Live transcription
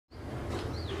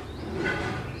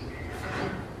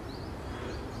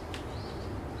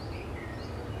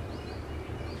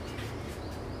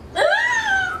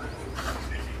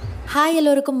Hi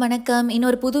எல்லோருக்கும் வணக்கம்.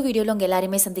 இன்னொரு புது வீடியோவில் உங்கள்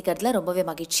எல்லாருமே சந்திக்கிறதுல ரொம்பவே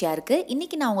மகிழ்ச்சியாக இருக்குது.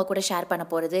 இன்றைக்கி நான் உங்கள் கூட ஷேர் பண்ண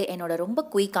போகிறது என்னோட ரொம்ப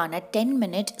குயிக்கான 10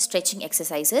 minute ஸ்ட்ரெச்சிங்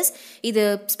எக்ஸசைசஸ். இது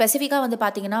ஸ்பெசிஃபிக்காக வந்து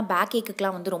பார்த்தீங்கன்னா பேக்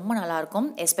ஏக்குக்கெலாம் வந்து ரொம்ப நல்லாயிருக்கும்,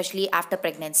 especially after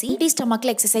pregnancy. Empty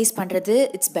ஸ்டமக்கில் exercise பண்ணுறது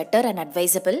it's better and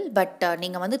advisable. But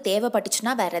நீங்கள் வந்து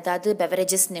தேவைப்பட்டுச்சுன்னா வேறு ஏதாவது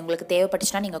பெவரேஜஸ் உங்களுக்கு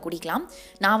தேவைப்பட்டுச்சுன்னா நீங்கள் குடிக்கலாம்.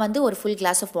 நான் வந்து ஒரு full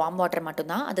class of warm water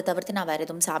மட்டும்தான், அதை தவிர்த்து நான் வேறு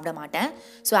எதுவும் சாப்பிட மாட்டேன்.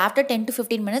 ஸோ ஆஃப்டர் 10 to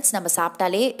 15 minutes நம்ம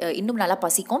சாப்பிட்டாலே இன்னும் நல்லா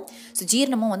பசிக்கும். ஸோ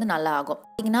ஜீரணமும் வந்து நல்லா ஆகும்.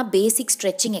 பார்த்தீங்கன்னா பேசிக்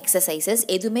ஸ்ட்ரெச்சிங் எக்ஸசைசஸ்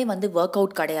எதுவுமே வந்து ஒர்க்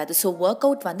அவுட் கிடையாது. ஸோ ஒர்க்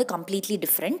அவுட் வந்து கம்ப்ளீட்லி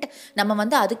டிஃப்ரெண்ட். நம்ம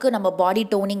வந்து அதுக்கு நம்ம பாடி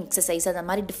டோனிங் எக்ஸசைஸ் அந்த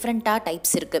மாதிரி டிஃப்ரெண்ட்டாக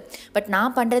டைப்ஸ் இருக்குது. பட்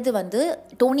நான் பண்ணுறது வந்து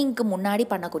டோனிங்க்கு முன்னாடி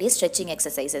பண்ணக்கூடிய ஸ்ட்ரெச்சிங்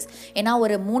எக்ஸசைசஸ். ஏன்னா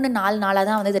ஒரு 3-4 நாளாக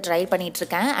தான் வந்து இதை ட்ரை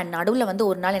பண்ணிகிட்ருக்கேன். அண்ட் நடுவில் வந்து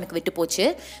ஒரு நாள் எனக்கு விட்டு போச்சு.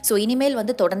 ஸோ இனிமேல்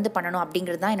வந்து தொடர்ந்து பண்ணணும்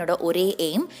அப்படிங்கிறது தான் என்னோட ஒரே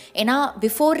எய்ம். ஏன்னா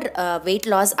பிஃபோர் வெயிட்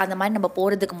லாஸ் அந்த மாதிரி நம்ம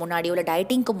போகிறதுக்கு முன்னாடியோ இல்லை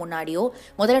டயட்டிங்க்கு முன்னாடியோ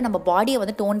முதல்ல நம்ம பாடியை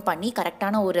வந்து டோன் பண்ணி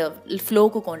கரெக்டான ஒரு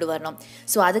ஃப்ளோக்கு கொண்டு வரணும்.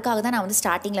 ஸோ அதுக்காக தான் நான் வந்து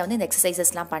ஸ்டார்டிங்கில் வந்து இந்த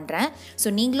எக்ஸசைசஸ்லாம் பண்ணுறேன். ஸோ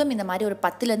நீங்களும் இந்த மாதிரி ஒரு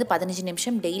 10 to 15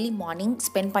 நிமிஷம் டெய்லி மார்னிங்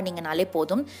ஸ்பெண்ட் பண்ணிங்கனாலே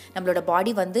போதும். நம்மளோட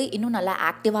பாடி வந்து இன்னும் நல்லா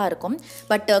ஆக்டிவாக இருக்கும்.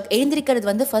 பட்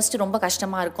எழுந்திருக்கிறது வந்து ஃபர்ஸ்ட் ரொம்ப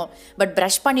கஷ்டமாக இருக்கும். பட்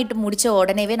ப்ரஷ் பண்ணிவிட்டு முடித்த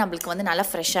உடனேவே நம்மளுக்கு வந்து நல்லா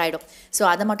ஃப்ரெஷ் ஆகிடும். ஸோ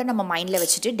அதை மட்டும் நம்ம மைண்டில்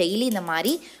வச்சுட்டு டெய்லி இந்த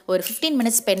மாதிரி ஒரு 15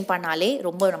 minutes ஸ்பெண்ட் பண்ணாலே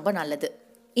ரொம்ப ரொம்ப நல்லது.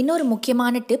 இன்னொரு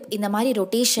முக்கியமான டிப், இந்த மாதிரி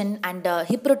ரொட்டேஷன் அண்ட்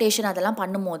ஹிப் ரொட்டேஷன் அதெல்லாம்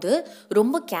பண்ணும்போது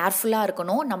ரொம்ப கேர்ஃபுல்லாக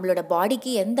இருக்கணும். நம்மளோட பாடிக்கு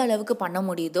எந்த அளவுக்கு பண்ண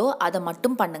முடியுதோ அதை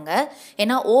மட்டும் பண்ணுங்கள்.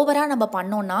 ஏன்னா ஓவராக நம்ம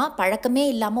பண்ணோன்னா, பழக்கமே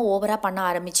இல்லாமல் ஓவராக பண்ண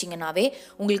ஆரம்பிச்சிங்கனாவே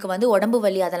உங்களுக்கு வந்து உடம்பு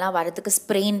வலி அதெல்லாம் வரதுக்கு,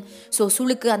 ஸ்ப்ரெயின், ஸோ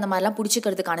சுளுக்கு அந்த மாதிரிலாம்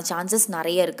பிடிச்சிக்கிறதுக்கான சான்சஸ்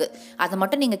நிறைய இருக்குது. அதை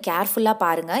மட்டும் நீங்கள் கேர்ஃபுல்லாக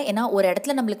பாருங்கள். ஏன்னா ஒரு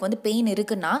இடத்துல நம்மளுக்கு வந்து பெயின்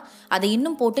இருக்குன்னா அதை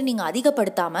இன்னும் போட்டு நீங்கள்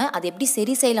அதிகப்படுத்தாமல் அதை எப்படி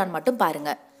சரி செய்யலான்னு மட்டும்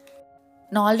பாருங்கள்.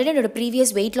 நான் ஆல்ரெடி என்னோட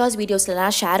ப்ரீவியஸ் வெயிட் லாஸ்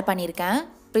வீடியோஸ்லாம் ஷேர் பண்ணியிருக்கேன்.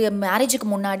 மேரேஜுக்கு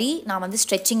முன்னாடி நான் வந்து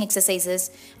ஸ்ட்ரெச்சிங் எக்ஸசைசஸ்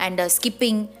அண்ட்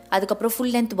ஸ்கிப்பிங், அதுக்கப்புறம்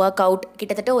ஃபுல் லென்த் ஒர்க் அவுட்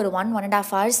கிட்டத்தட்ட ஒரு 1-1.5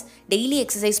 hours டெய்லி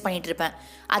எக்ஸசைஸ் பண்ணிகிட்ருப்பேன்.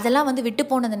 அதெல்லாம் வந்து விட்டு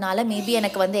போனதுனால மேபி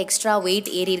எனக்கு வந்து எக்ஸ்ட்ரா வெயிட்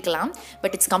ஏறி இருக்கலாம்.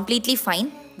 But it's completely fine.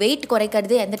 Wait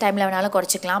குறைக்கிறது எந்த டைமில் வேணாலும்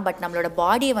குறைச்சிக்கலாம். பட் நம்மளோட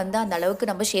பாடியை வந்து அந்த அளவுக்கு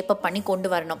நம்ம ஷேப்பப் பண்ணி கொண்டு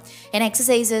வரணும். ஏன்னா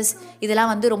எக்ஸசைசஸ்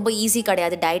இதெல்லாம் வந்து ரொம்ப ஈஸி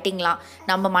கிடையாது. டயட்டிங்லாம்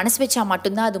நம்ம மனசு வச்சா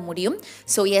மட்டும்தான் அது முடியும்.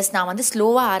 ஸோ எஸ், நான் வந்து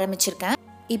ஸ்லோவாக ஆரம்பிச்சிருக்கேன்.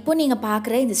 இப்போ நீங்கள்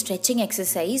பார்க்குற இந்த ஸ்ட்ரெச்சிங்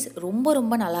எக்ஸசைஸ் ரொம்ப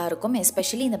ரொம்ப நல்லாயிருக்கும்.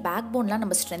 எஸ்பெஷலி இந்த பேக் போன்லாம்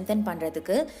நம்ம ஸ்ட்ரென்தன்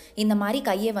பண்ணுறதுக்கு இந்த மாதிரி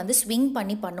கையை வந்து ஸ்விங்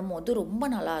பண்ணி பண்ணும்போது ரொம்ப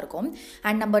நல்லாயிருக்கும்.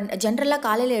 அண்ட் நம்ம ஜென்ரலாக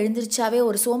காலையில் எழுந்திரிச்சாவே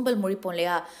ஒரு சோம்பல் முழிப்போம்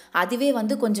இல்லையா, அதுவே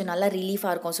வந்து கொஞ்சம் நல்லா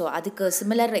ரிலீஃபாக இருக்கும். ஸோ அதுக்கு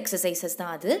சிமிலர் எக்ஸசைசஸ்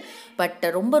தான் அது. பட்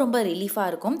ரொம்ப ரொம்ப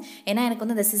ரிலீஃபாக இருக்கும். ஏன்னா எனக்கு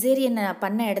வந்து அந்த சிசேரியன்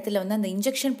பண்ண இடத்துல வந்து அந்த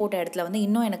இன்ஜெக்ஷன் போட்ட இடத்துல வந்து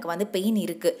இன்னும் எனக்கு வந்து பெயின்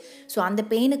இருக்குது. ஸோ அந்த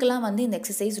பெயினுக்கெல்லாம் வந்து இந்த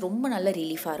எக்ஸசைஸ் ரொம்ப நல்ல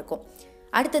ரிலீஃபாக இருக்கும்.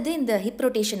 அடுத்தது இந்த ஹிப்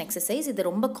ரொட்டேஷன் எக்ஸசைஸ். இது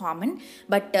ரொம்ப காமன்.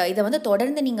 பட் இதை வந்து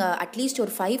தொடர்ந்து நீங்கள் அட்லீஸ்ட்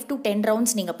ஒரு 5 to 10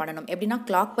 rounds நீங்கள் பண்ணணும். எப்படின்னா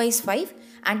clock wise 5,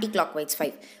 anti clock wise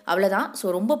 5, அவ்வளோதான்.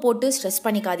 ஸோ ரொம்ப போட்டு ஸ்ட்ரெஸ்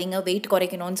பண்ணிக்காதீங்க வெயிட்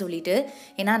குறைக்கணும்னு சொல்லிட்டு.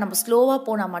 ஏன்னா நம்ம ஸ்லோவாக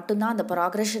போனால் மட்டும்தான் அந்த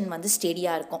ப்ராக்ரெஷன் வந்து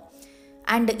ஸ்டெடியாக இருக்கும்.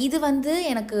 அண்ட் இது வந்து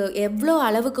எனக்கு எவ்வளோ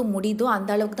அளவுக்கு முடியுதோ அந்த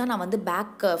அளவுக்கு தான் நான் வந்து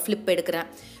பேக் ஃப்ளிப் எடுக்கிறேன்.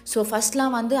 ஸோ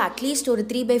ஃபஸ்ட்லாம் வந்து அட்லீஸ்ட் ஒரு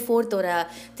 3/4 ஒரு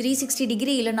 360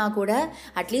 degree இல்லைனா கூட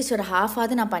அட்லீஸ்ட் ஒரு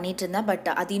ஹாஃபாவது நான் பண்ணிகிட்டு இருந்தேன். பட்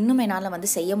அது இன்னும் என்னால் வந்து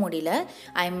செய்ய முடியல.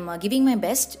 I am giving my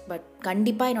best. But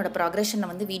கண்டிப்பாக என்னோடய ப்ராக்ரெஷனை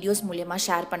வந்து வீடியோஸ் மூலியமாக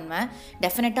ஷேர் பண்ணுவேன்.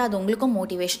 டெஃபினட்டாக அது உங்களுக்கும்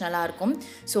மோட்டிவேஷ்னலாக இருக்கும்.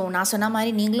 ஸோ நான் சொன்ன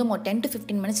மாதிரி நீங்களும் ஒரு 10 to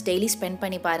 15 minutes டெய்லி ஸ்பெண்ட்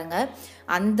பண்ணி பாருங்கள்.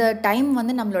 அந்த டைம்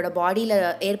வந்து நம்மளோட பாடியில்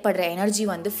ஏற்படுற எனர்ஜி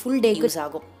வந்து ஃபுல் டே யூஸ்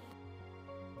ஆகும்.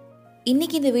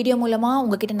 இன்றைக்கி இந்த வீடியோ மூலமாக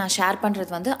உங்ககிட்ட நான் ஷேர்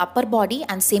பண்ணுறது வந்து Appar body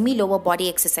and semi lower body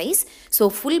exercise. So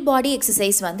full body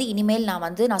exercise வந்து இனிமேல்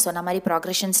நான் சொன்ன மாதிரி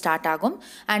ப்ராக்ரெஷன் ஸ்டார்ட் ஆகும்.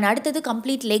 அண்ட் அடுத்தது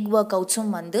கம்ப்ளீட் லெக் ஒர்க் அவுட்ஸும்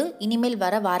வந்து இனிமேல்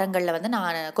வர வாரங்களில் வந்து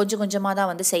நான் கொஞ்சம் கொஞ்சமாக தான்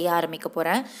வந்து செய்ய ஆரம்பிக்க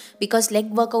போகிறேன். பிகாஸ்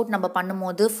லெக் ஒர்க் அவுட் நம்ம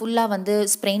பண்ணும்போது ஃபுல்லாக வந்து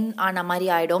ஸ்ப்ரெயின் ஆன மாதிரி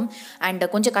ஆகிடும். அண்ட்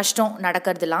கொஞ்சம் கஷ்டம்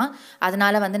நடக்கிறதுலாம்.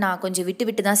 அதனால் வந்து நான் கொஞ்சம் விட்டு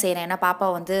விட்டு தான் செய்கிறேன். ஏன்னா பாப்பா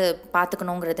வந்து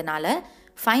பார்த்துக்கணுங்கிறதுனால.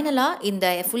 ஃபைனலாக இந்த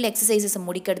ஃபுல் எக்ஸசைசஸை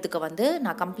முடிக்கிறதுக்கு வந்து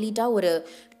நான் கம்ப்ளீட்டாக ஒரு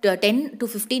 10 to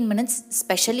 15 minutes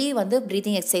ஸ்பெஷலி வந்து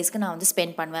ப்ரீத்திங் எக்ஸசைஸ்க்கு நான் வந்து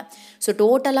ஸ்பெண்ட் பண்ணுவேன். ஸோ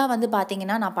டோட்டலாக வந்து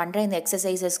பார்த்தீங்கன்னா நான் பண்ணுற இந்த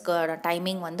எக்ஸசைசஸ்க்கு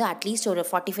டைமிங் வந்து அட்லீஸ்ட் ஒரு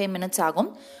 45 minutes ஆகும்.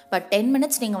 பட் 10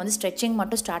 minutes நீங்கள் வந்து ஸ்ட்ரெச்சிங்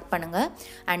மட்டும் ஸ்டார்ட் பண்ணுங்கள்.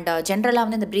 அண்ட் ஜென்ரலாக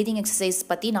வந்து இந்த ப்ரீத்திங் எக்ஸசைஸ்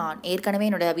பற்றி நான் ஏற்கனவே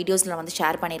என்னோடய வீடியோஸில் வந்து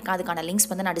ஷேர் பண்ணியிருக்கேன். அதுக்கான லிங்க்ஸ்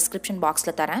வந்து நான் டிஸ்கிரிப்ஷன்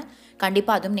பாக்ஸில் தரேன்.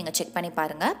 கண்டிப்பாக அதுவும் நீங்கள் செக் பண்ணி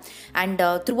பாருங்கள். அண்ட்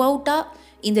த்ரூ அவுட்டாக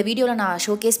இந்த வீடியோவில் நான்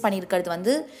ஷோகேஸ் பண்ணியிருக்கிறது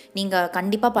வந்து நீங்கள்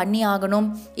கண்டிப்பாக பண்ணி ஆகணும்,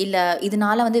 இல்லை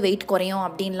இதனால் வந்து வெயிட் குறையும்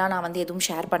அப்படின்லாம் நான் வந்து எதுவும்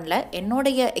ஷேர் பண்ணல.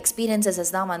 என்னோடைய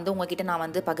எக்ஸ்பீரியன்சஸ் தான் வந்து உங்ககிட்ட நான்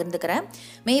வந்து பகிர்ந்துக்கிறேன்.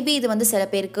 மேபி இது வந்து சில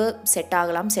பேருக்கு செட்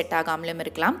ஆகலாம், செட் ஆகாமலும்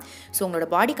இருக்கலாம். ஸோ உங்களோட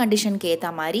பாடி கண்டிஷனுக்கு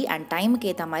ஏற்ற மாதிரி அண்ட் டைமுக்கு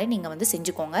ஏற்ற மாதிரி நீங்கள் வந்து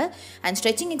செஞ்சுக்கோங்க. அண்ட்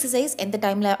ஸ்ட்ரெச்சிங் எக்ஸசைஸ் எந்த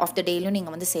டைமில் ஆஃப் த டேலையும்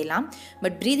நீங்கள் வந்து செய்யலாம்.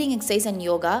 But breathing exercise and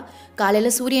yoga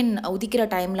காலையில் சூரியன் உதிக்கிற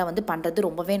டைமில் வந்து பண்ணுறது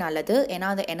ரொம்பவே நல்லது. ஏன்னா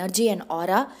அந்த எனர்ஜி அண்ட்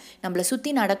ஆரா நம்மளை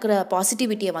சுற்றி நடக்கிற பாசிட்டிவ்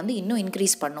ப்ரொடக்டிவிட்டியை வந்து இன்னும்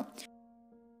இன்க்ரீஸ் பண்ணும்.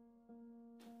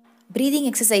 ப்ரீதிங்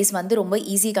எக்ஸசைஸ் வந்து ரொம்ப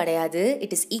ஈஸி கிடையாது.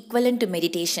 It is equivalent to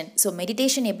meditation. So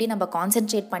meditation எப்படி நம்ம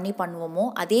கான்சென்ட்ரேட் பண்ணி பண்ணுவோமோ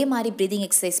அதே மாதிரி ப்ரீதிங்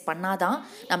எக்ஸசைஸ் பண்ணால் தான்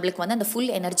நம்மளுக்கு வந்து அந்த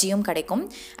ஃபுல் எனர்ஜியும் கிடைக்கும்.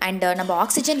 அண்ட் நம்ம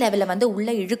ஆக்சிஜன் லெவலை வந்து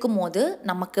உள்ளே இழுக்கும் போது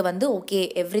நமக்கு வந்து ஓகே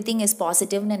எவ்ரிதிங் இஸ்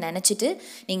பாசிட்டிவ்னு நினச்சிட்டு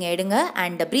நீங்கள் எடுங்க.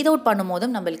 அண்ட் ப்ரீத் அவுட் பண்ணும்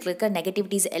போதும் நம்மளுக்கு இருக்க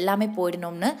நெகட்டிவிட்டிஸ் எல்லாமே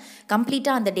போயிடணும்னு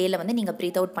கம்ப்ளீட்டாக அந்த டேயில் வந்து நீங்கள்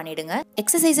ப்ரீத் அவுட் பண்ணிவிடுங்க.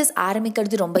 எக்ஸசைசஸ்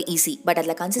ஆரம்பிக்கிறது ரொம்ப ஈஸி, பட்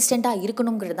அதில் கன்சிஸ்டண்ட்டாக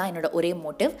இருக்கணுங்கிறது தான் என்னோட ஒரே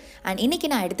மோட்டிவ். அண்ட் இன்றைக்கி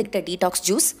நான் எடுத்துக்கிட்ட டீடாக்ஸ்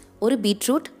ஜூஸ் ஒரு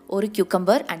பீட்ரூட், ஒரு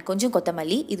கியூக்கம்பர் அண்ட் கொஞ்சம்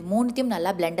கொத்தமல்லி, இது மூணுத்தையும்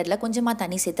நல்லா பிளெண்டரில் கொஞ்சமாக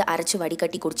தண்ணி சேர்த்து அரைச்சி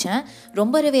வடிகட்டி குடித்தேன்.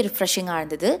 ரொம்பவே ரிஃப்ரெஷிங்காக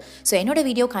இருந்தது. ஸோ என்னோட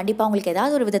வீடியோ கண்டிப்பாக உங்களுக்கு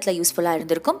ஏதாவது ஒரு விதத்தில் யூஸ்ஃபுல்லாக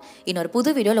இருந்திருக்கும். இன்னொரு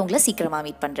புது வீடியோவில் உங்களை சீக்கிரமாக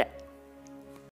மீட் பண்ணுறேன்.